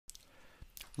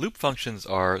Loop functions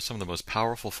are some of the most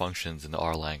powerful functions in the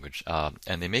R language,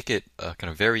 and they make it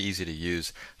kind of very easy to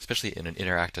use, especially in an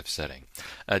interactive setting.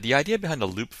 The idea behind a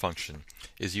loop function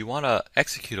is you want to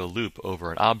execute a loop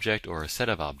over an object or a set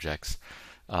of objects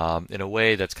in a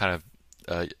way that's kind of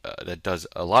that does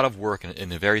a lot of work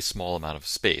in a very small amount of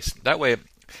space. That way,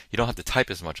 you don't have to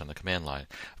type as much on the command line.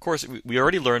 Of course, we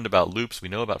already learned about loops. We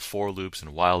know about for loops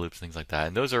and while loops, things like that,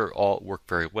 and those are all work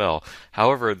very well.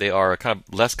 However, they are kind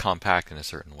of less compact in a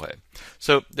certain way.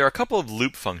 So there are a couple of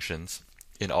loop functions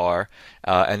in R,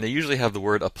 and they usually have the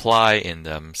word apply in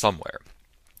them somewhere.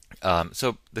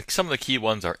 So some of the key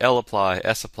ones are lapply,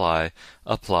 sapply,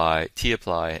 apply,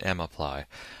 tapply, and mapply.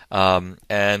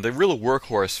 And the real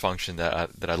workhorse function that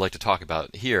I'd like to talk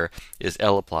about here is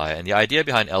lapply. And the idea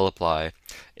behind lapply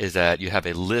is that you have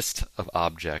a list of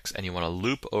objects and you want to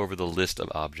loop over the list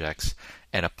of objects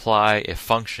and apply a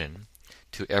function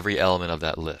to every element of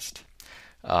that list.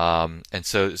 And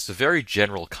so it's a very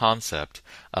general concept,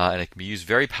 and it can be used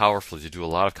very powerfully to do a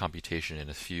lot of computation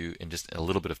in just a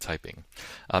little bit of typing.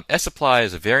 sapply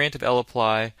is a variant of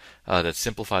lapply that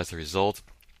simplifies the result.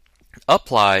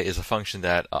 Apply is a function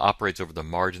that operates over the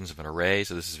margins of an array,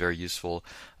 so this is very useful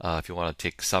if you want to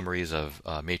take summaries of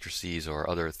matrices or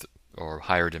other or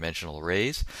higher dimensional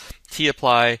arrays.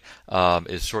 Tapply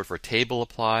is short for table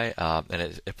apply, and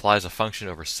it applies a function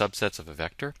over subsets of a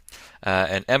vector.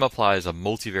 And mapply is a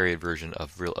multivariate version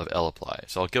of lapply.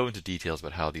 So I'll go into details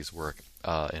about how these work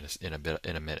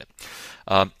in a minute.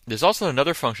 There's also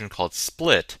another function called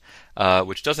split,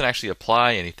 which doesn't actually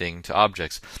apply anything to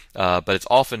objects, but it's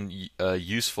often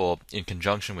useful in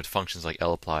conjunction with functions like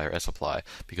lapply or sapply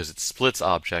because it splits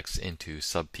objects into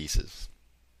subpieces.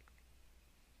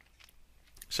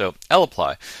 So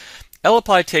lapply.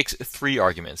 Lapply takes three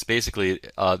arguments. Basically,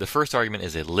 the first argument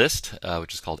is a list,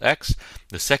 which is called x.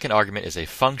 The second argument is a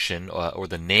function, or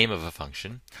the name of a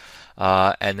function.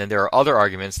 And then there are other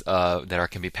arguments that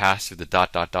can be passed through the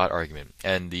dot dot dot argument.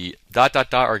 And the dot dot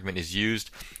dot argument is used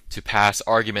to pass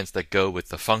arguments that go with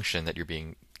the function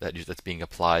that's being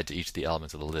applied to each of the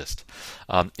elements of the list.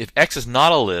 If x is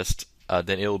not a list,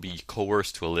 then it will be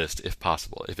coerced to a list if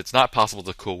possible. If it's not possible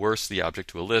to coerce the object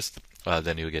to a list,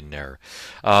 then you'll get an error.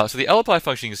 So the lapply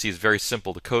function you can see is very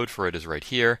simple. The code for it is right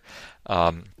here.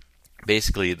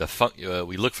 Basically,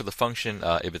 we look for the function.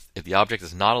 If the object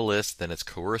is not a list, then it's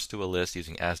coerced to a list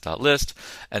using as.list,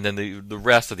 and then the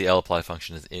rest of the lapply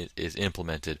function is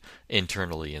implemented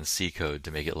internally in C code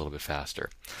to make it a little bit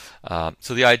faster.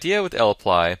 So the idea with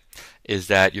lapply is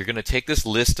that you're going to take this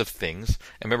list of things,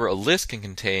 and remember, a list can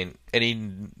contain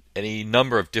any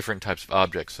number of different types of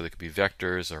objects, so they could be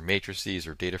vectors or matrices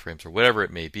or data frames or whatever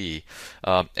it may be,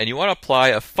 and you want to apply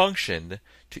a function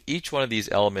to each one of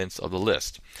these elements of the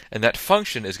list. And that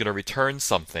function is going to return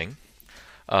something.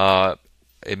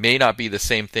 It may not be the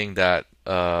same thing that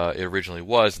it originally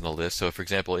was in the list. So, for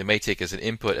example, it may take as an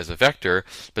input as a vector,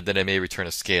 but then it may return a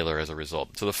scalar as a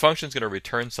result. So the function is going to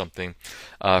return something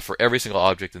for every single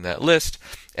object in that list,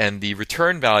 and the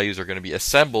return values are going to be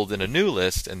assembled in a new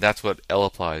list, and that's what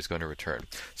lapply is going to return.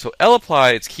 So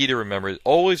lapply, it's key to remember, it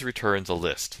always returns a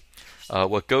list.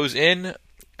 What goes in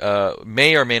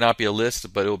may or may not be a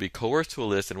list, but it will be coerced to a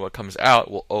list, and what comes out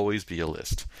will always be a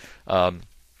list.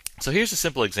 So here's a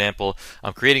simple example.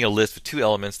 I'm creating a list with two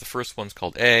elements. The first one's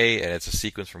called A, and it's a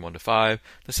sequence from 1 to 5.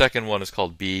 The second one is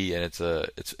called B, and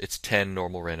it's 10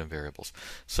 normal random variables.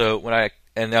 So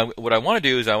now what I want to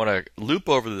do is I want to loop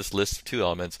over this list of two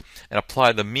elements and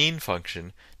apply the mean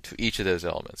function to each of those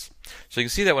elements. So you can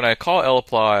see that when I call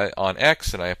lapply on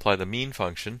x and I apply the mean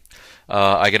function,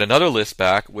 I get another list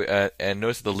back, and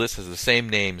notice that the list has the same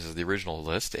names as the original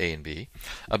list, A and B.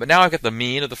 But now I've got the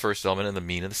mean of the first element and the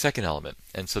mean of the second element.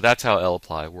 And so that's how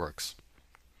lapply works.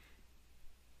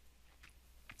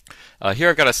 Here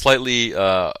I've got a slightly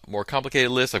more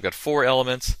complicated list. I've got 4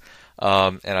 elements.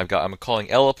 And I'm calling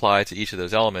lapply to each of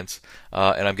those elements,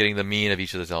 and I'm getting the mean of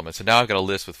each of those elements. So now I've got a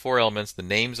list with 4 elements. The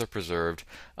names are preserved,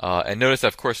 and notice that,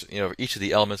 of course, each of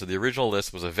the elements of the original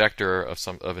list was a vector of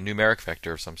a numeric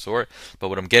vector of some sort. But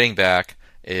what I'm getting back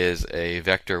is a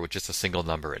vector with just a single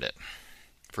number in it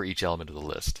for each element of the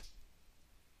list.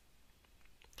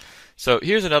 So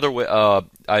here's another way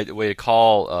to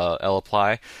call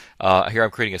lapply. Here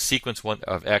I'm creating a sequence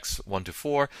of x 1 to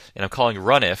 4, and I'm calling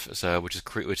runif,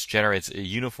 which generates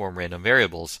uniform random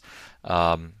variables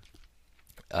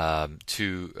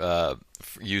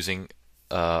using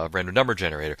random number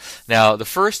generator. Now, the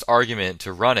first argument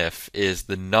to runif is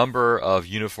the number of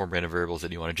uniform random variables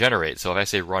that you want to generate. So if I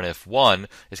say runif1,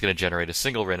 it's going to generate a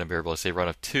single random variable. I say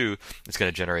runif2, it's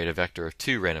going to generate a vector of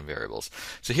 2 random variables.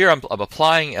 So here I'm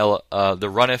applying the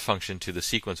runif function to the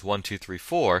sequence 1, 2, 3,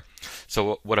 4,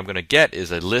 So what I'm going to get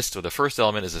is a list where the first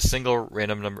element is a single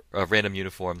random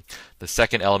uniform. The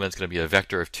second element is going to be a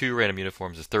vector of 2 random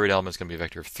uniforms. The third element is going to be a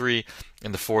vector of 3,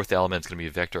 and the fourth element is going to be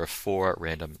a vector of 4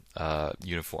 random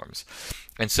uniforms.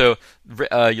 And so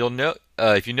you'll know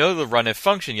if you know the runif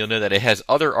function, you'll know that it has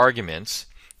other arguments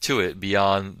to it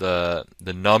beyond the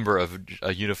number of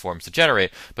uniforms to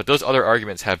generate, but those other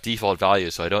arguments have default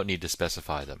values, so I don't need to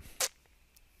specify them.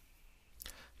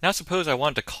 Now suppose I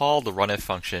wanted to call the runif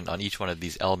function on each one of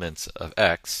these elements of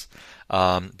x,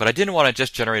 but I didn't want to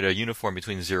just generate a uniform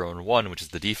between 0 and 1, which is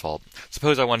the default.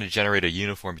 Suppose I wanted to generate a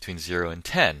uniform between 0 and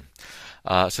 10.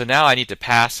 So now I need to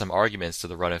pass some arguments to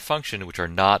the runif function which are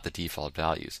not the default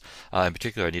values. In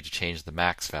particular, I need to change the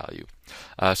max value.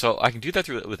 So I can do that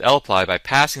with lapply by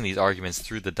passing these arguments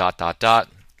through the ...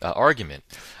 argument.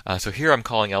 So here I'm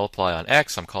calling lapply on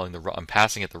x. I'm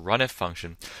passing it the runif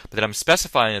function, but then I'm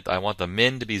specifying that I want the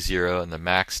min to be 0 and the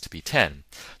max to be 10.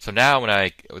 So now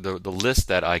when the list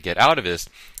that I get out of this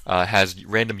has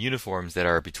random uniforms that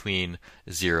are between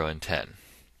 0 and 10.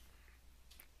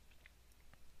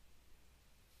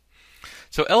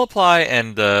 So lapply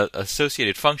and the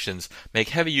associated functions make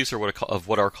heavy use of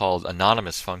what are called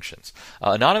anonymous functions.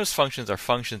 Anonymous functions are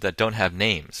functions that don't have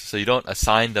names, so you don't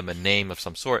assign them a name of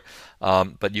some sort,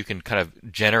 but you can kind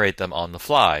of generate them on the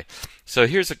fly. So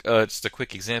here's just a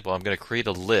quick example. I'm going to create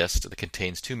a list that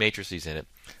contains 2 matrices in it.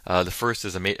 The first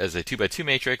is a 2x2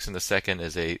 matrix, and the second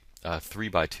is a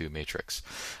 3x2 matrix.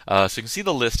 So you can see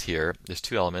the list here. There's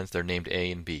 2 elements. They're named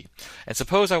A and B. And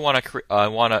suppose I want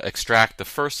to extract the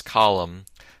first column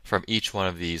from each one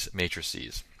of these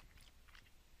matrices.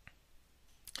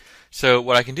 So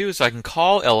what I can do is I can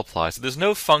call lapply. So there's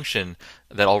no function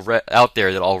that out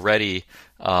there that already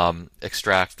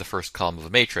extracts the first column of a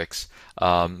matrix.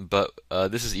 But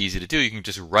this is easy to do. You can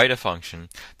just write a function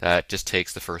that just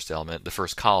takes the first element, the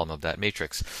first column of that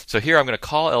matrix. So here I'm going to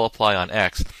call lapply on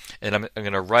x, and I'm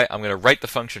going to write the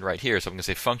function right here. So I'm going to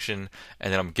say function,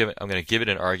 and then I'm going to give it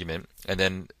an argument, and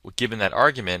then given that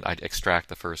argument, I extract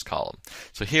the first column.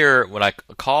 So here, when I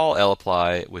call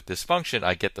lapply with this function,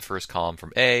 I get the first column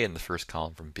from A and the first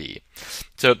column from B.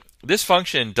 So this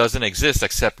function doesn't exist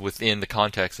except within the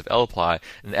context of lapply,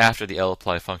 and after the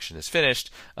lapply function is finished,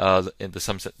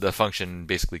 the function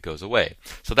basically goes away.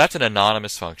 So that's an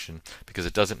anonymous function because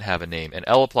it doesn't have a name. And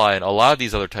lapply and a lot of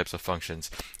these other types of functions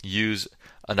use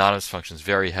anonymous functions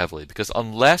very heavily, because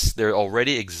unless there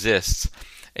already exists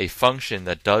a function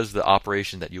that does the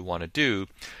operation that you want to do,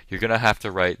 you're going to have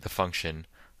to write the function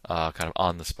kind of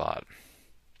on the spot.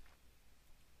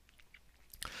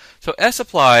 So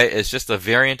sapply is just a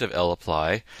variant of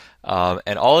lapply,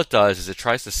 and all it does is it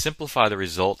tries to simplify the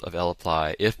result of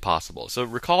lapply if possible. So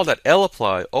recall that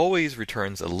lapply always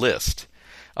returns a list,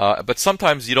 but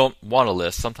sometimes you don't want a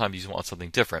list. Sometimes you want something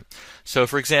different. So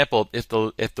for example, if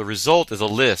the result is a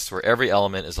list where every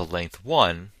element is a length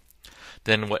 1,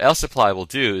 then what lapply will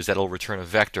do is that it'll return a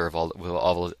vector of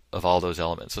all those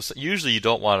elements. So usually you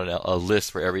don't want a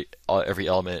list where every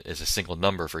element is a single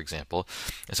number, for example.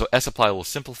 And so sapply will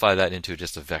simplify that into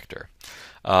just a vector.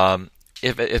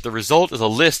 If the result is a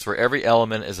list where every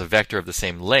element is a vector of the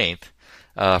same length,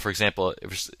 for example,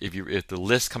 if the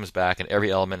list comes back and every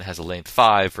element has a length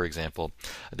 5, for example,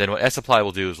 then what sapply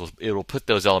will do is it will put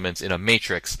those elements in a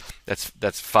matrix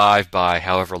that's 5 by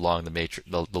however long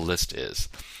the list is.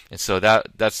 And so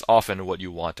that's often what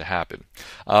you want to happen.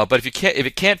 But if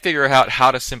it can't figure out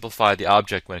how to simplify the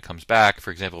object when it comes back, for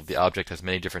example, if the object has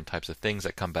many different types of things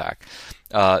that come back,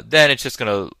 then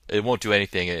it won't do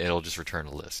anything. It'll just return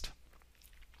a list.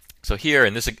 So here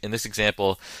in this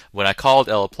example, when I called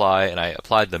lapply and I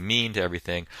applied the mean to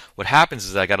everything, what happens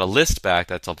is I got a list back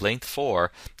that's of length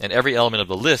 4, and every element of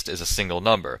the list is a single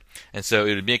number. And so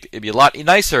it'd be a lot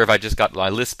nicer if I just got my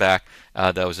list back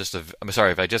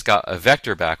if I just got a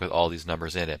vector back with all these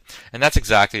numbers in it. And that's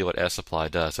exactly what sapply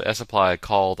does. So sapply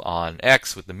called on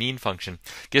x with the mean function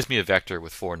gives me a vector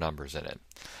with 4 numbers in it.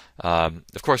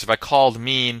 Of course, if I called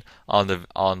mean on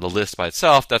the list by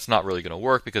itself, that's not really going to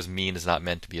work because mean is not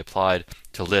meant to be applied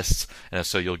to lists, and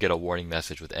so you'll get a warning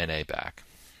message with NA back.